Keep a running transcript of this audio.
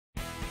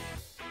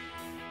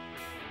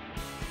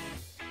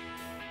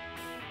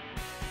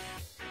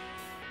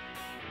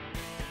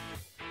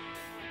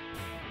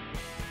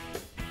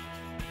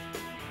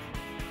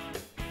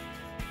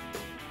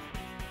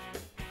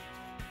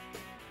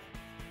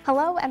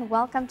Hello and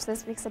welcome to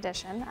this week's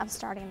edition of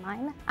Starting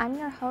Line. I'm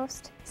your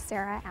host,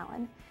 Sarah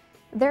Allen.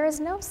 There is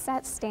no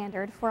set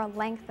standard for a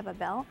length of a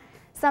bill.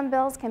 Some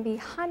bills can be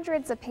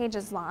hundreds of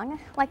pages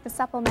long, like the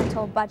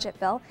supplemental budget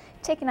bill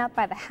taken up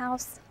by the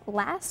House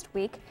last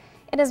week.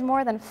 It is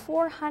more than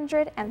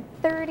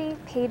 430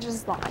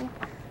 pages long.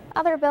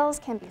 Other bills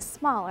can be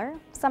smaller.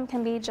 Some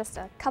can be just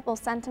a couple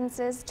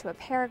sentences to a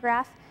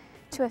paragraph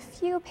to a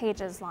few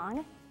pages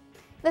long.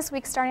 This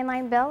week's Starting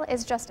Line bill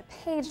is just a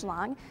page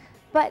long,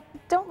 but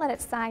don't let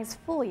its size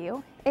fool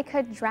you. It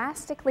could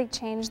drastically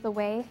change the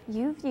way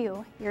you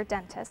view your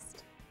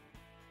dentist.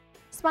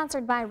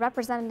 Sponsored by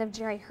Representative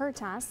Jerry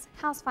Hertas,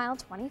 House File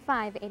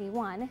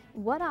 2581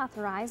 would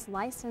authorize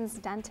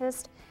licensed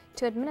dentists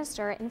to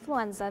administer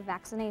influenza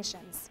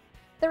vaccinations.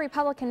 The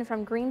Republican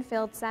from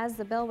Greenfield says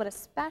the bill would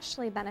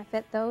especially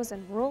benefit those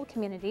in rural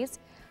communities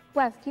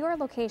who have fewer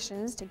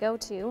locations to go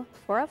to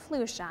for a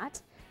flu shot,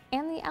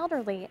 and the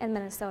elderly in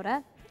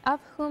Minnesota, of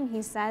whom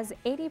he says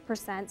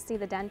 80% see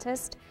the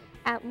dentist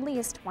at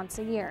least once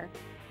a year.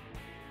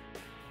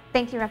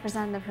 Thank you,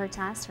 Representative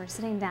Hertas, for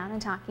sitting down and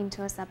talking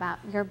to us about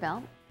your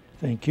bill.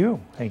 Thank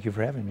you. Thank you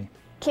for having me.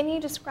 Can you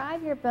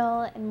describe your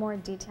bill in more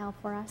detail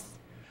for us?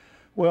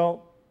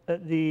 Well,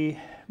 the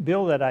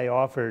bill that I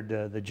offered,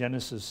 the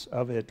genesis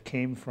of it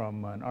came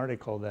from an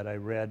article that I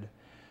read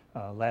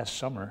last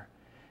summer.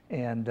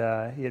 And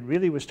it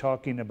really was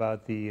talking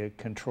about the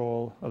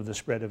control of the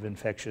spread of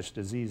infectious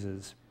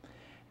diseases.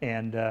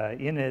 And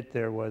in it,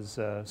 there was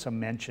some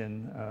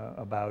mention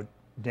about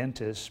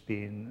dentists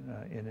being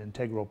an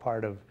integral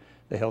part of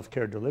the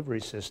healthcare delivery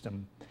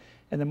system.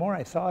 And the more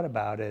I thought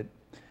about it,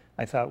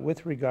 I thought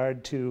with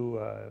regard to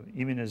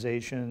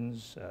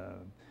immunizations,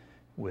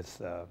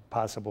 with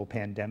possible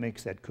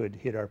pandemics that could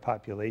hit our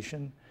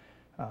population,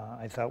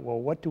 I thought, well,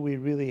 what do we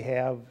really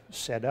have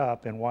set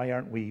up, and why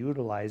aren't we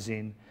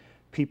utilizing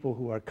people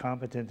who are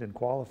competent and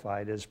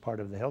qualified as part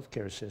of the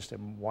healthcare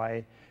system?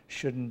 Why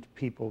shouldn't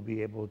people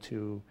be able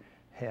to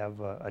have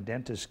a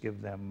dentist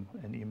give them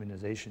an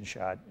immunization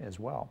shot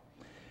as well?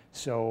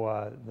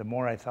 So the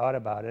more I thought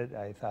about it,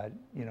 I thought,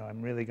 you know,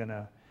 I'm really going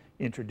to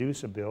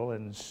introduce a bill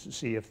and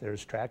see if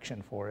there's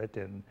traction for it.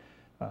 And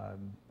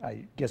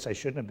I guess I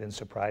shouldn't have been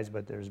surprised,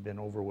 but there's been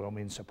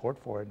overwhelming support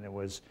for it. And it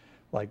was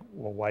like,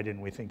 well, why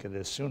didn't we think of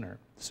this sooner?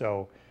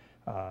 So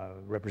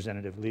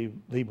Representative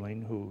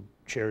Liebling, who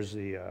chairs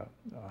the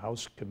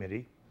House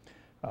committee,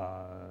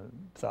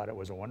 thought it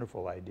was a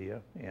wonderful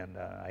idea, and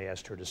I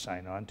asked her to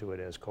sign on to it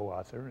as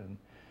co-author,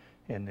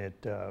 and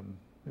it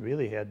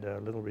really had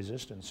little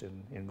resistance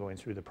in going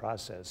through the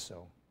process.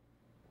 So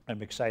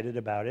I'm excited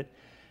about it.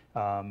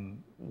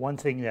 One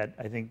thing that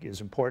I think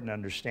is important to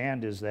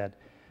understand is that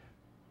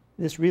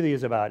this really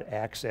is about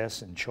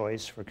access and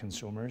choice for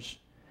consumers,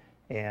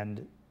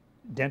 and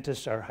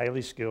dentists are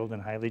highly skilled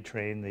and highly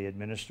trained. They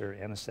administer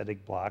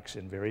anesthetic blocks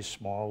in very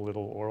small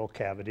little oral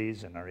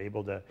cavities and are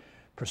able to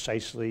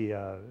precisely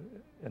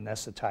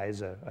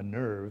anesthetize a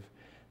nerve.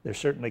 They're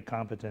certainly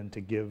competent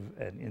to give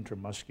an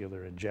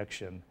intramuscular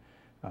injection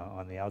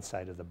on the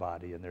outside of the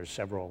body, and there's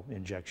several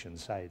injection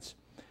sites.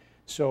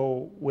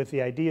 So with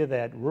the idea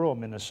that rural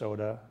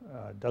Minnesota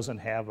doesn't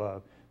have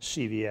a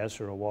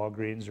CVS or a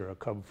Walgreens or a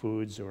Cub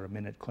Foods or a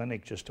Minute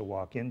Clinic just to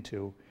walk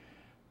into,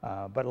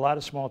 but a lot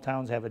of small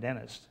towns have a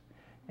dentist.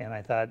 And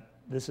I thought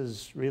this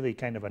is really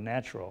kind of a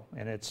natural,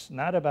 and it's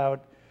not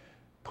about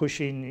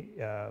pushing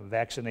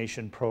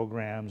vaccination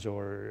programs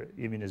or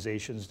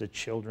immunizations to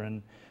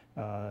children.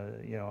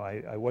 You know,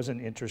 I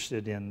wasn't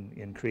interested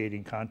in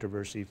creating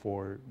controversy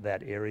for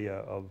that area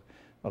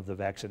of the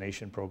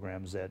vaccination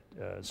programs that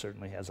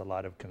certainly has a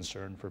lot of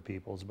concern for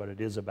peoples, but it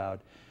is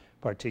about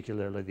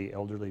particularly the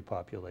elderly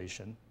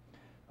population.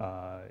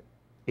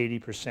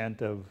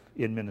 80% of,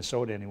 in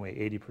Minnesota anyway,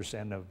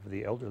 80% of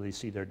the elderly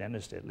see their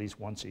dentist at least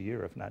once a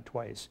year, if not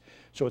twice.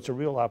 So it's a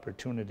real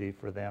opportunity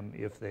for them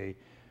if they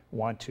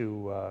want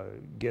to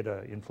get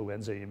an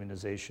influenza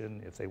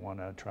immunization, if they want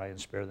to try and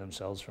spare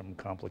themselves from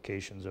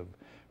complications of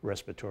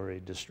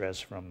respiratory distress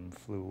from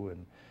flu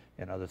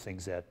and other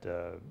things that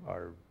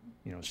are,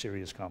 you know,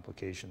 serious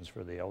complications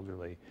for the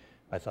elderly.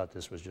 I thought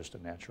this was just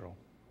a natural.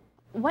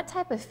 What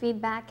type of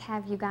feedback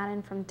have you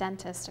gotten from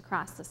dentists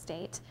across the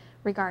state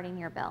regarding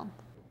your bill?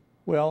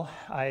 Well,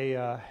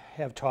 I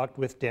have talked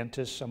with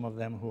dentists, some of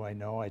them who I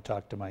know. I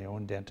talked to my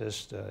own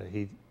dentist.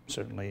 He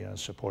certainly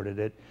supported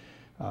it.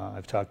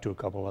 I've talked to a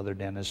couple other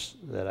dentists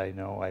that I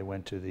know. I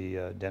went to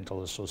the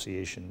Dental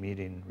Association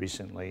meeting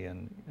recently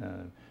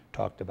and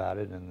talked about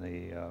it, and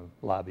the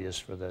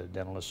lobbyists for the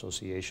Dental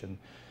Association,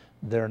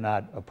 they're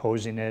not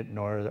opposing it,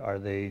 nor are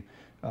they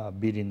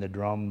beating the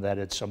drum that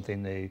it's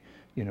something they,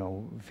 you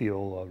know,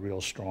 feel a real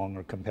strong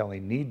or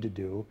compelling need to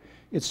do.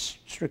 It's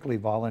strictly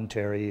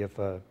voluntary if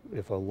a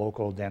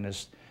local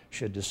dentist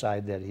should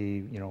decide that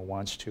he, you know,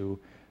 wants to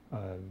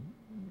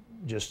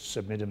just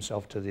submit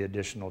himself to the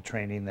additional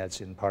training that's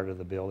in part of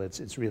the bill.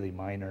 It's really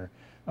minor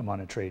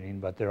amount of training,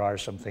 but there are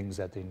some things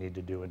that they need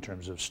to do in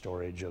terms of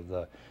storage of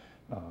the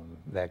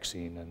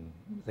vaccine and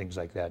things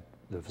like that.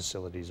 The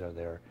facilities are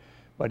there.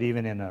 But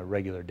even in a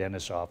regular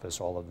dentist's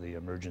office, all of the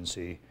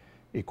emergency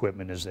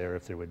equipment is there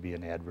if there would be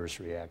an adverse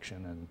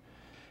reaction.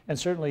 And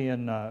certainly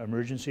in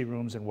emergency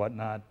rooms and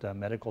whatnot,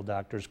 medical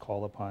doctors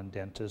call upon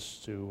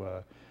dentists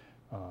to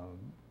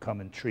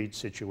come and treat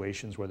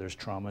situations where there's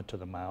trauma to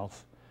the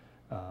mouth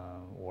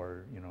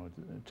or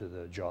to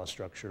the jaw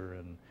structure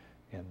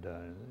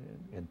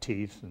and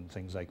teeth and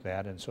things like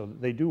that. And so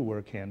they do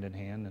work hand in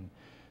hand. And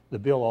the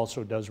bill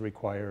also does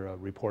require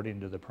reporting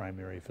to the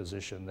primary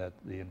physician that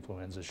the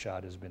influenza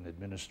shot has been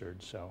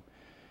administered. So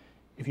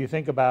if you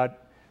think about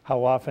how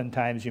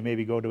oftentimes you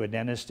maybe go to a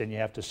dentist and you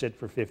have to sit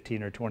for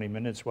 15 or 20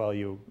 minutes while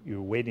you're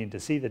waiting to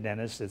see the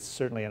dentist, it's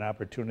certainly an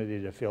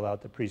opportunity to fill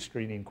out the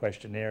pre-screening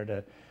questionnaire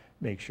to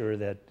make sure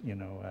that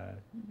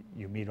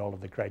you meet all of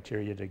the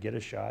criteria to get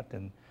a shot.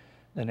 And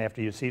then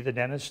after you see the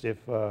dentist, if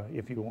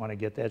you want to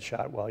get that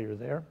shot while you're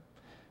there,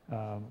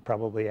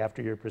 probably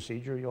after your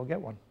procedure you'll get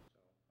one.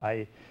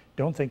 I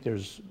don't think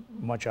there's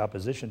much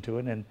opposition to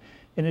it, and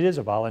it is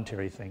a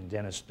voluntary thing.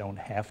 Dentists don't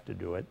have to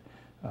do it.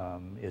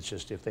 It's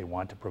just if they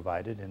want to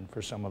provide it, and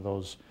for some of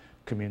those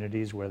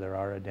communities where there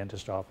are a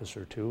dentist office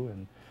or two,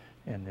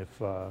 and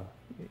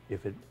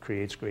if it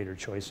creates greater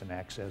choice and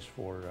access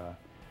for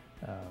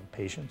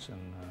patients,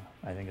 and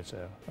I think it's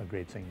a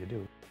great thing to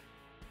do.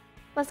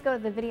 Let's go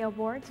to the video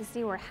board to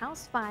see where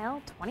House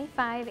File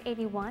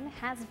 2581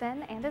 has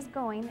been and is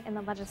going in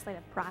the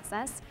legislative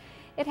process.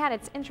 It had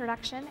its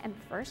introduction and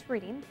first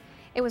reading.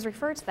 It was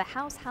referred to the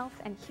House Health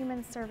and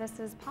Human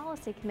Services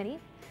Policy Committee.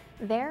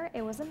 There,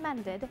 it was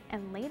amended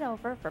and laid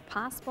over for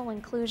possible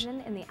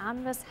inclusion in the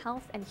Omnibus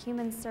Health and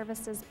Human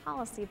Services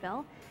Policy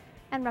Bill,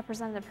 and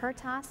Representative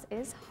Hertas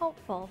is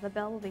hopeful the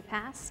bill will be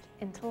passed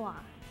into law.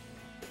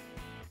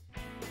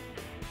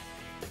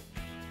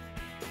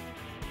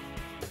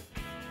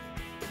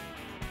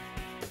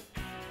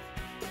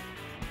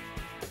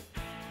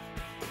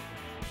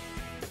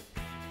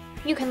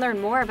 You can learn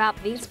more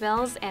about these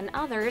bills and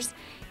others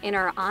in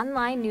our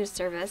online news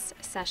service,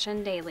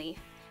 Session Daily.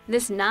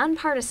 This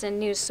nonpartisan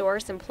news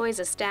source employs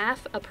a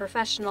staff of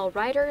professional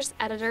writers,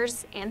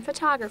 editors, and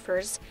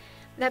photographers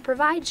that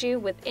provide you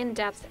with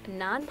in-depth,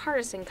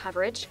 nonpartisan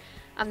coverage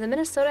of the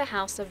Minnesota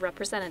House of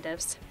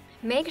Representatives.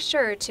 Make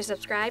sure to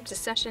subscribe to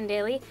Session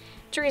Daily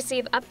to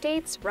receive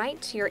updates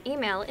right to your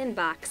email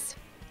inbox.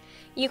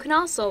 You can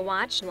also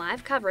watch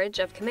live coverage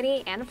of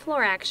committee and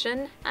floor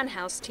action on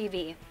House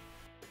TV.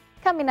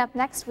 Coming up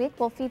next week,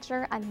 we'll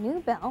feature a new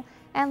bill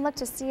and look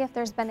to see if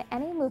there's been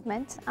any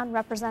movement on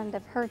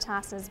Representative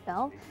Hertas's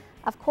bill.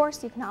 Of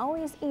course, you can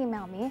always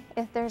email me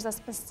if there's a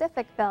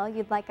specific bill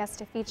you'd like us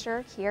to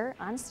feature here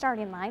on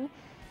Starting Line.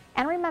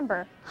 And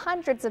remember,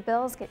 hundreds of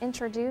bills get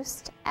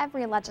introduced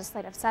every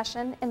legislative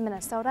session in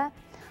Minnesota.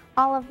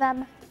 All of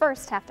them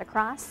first have to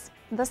cross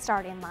the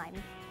starting line.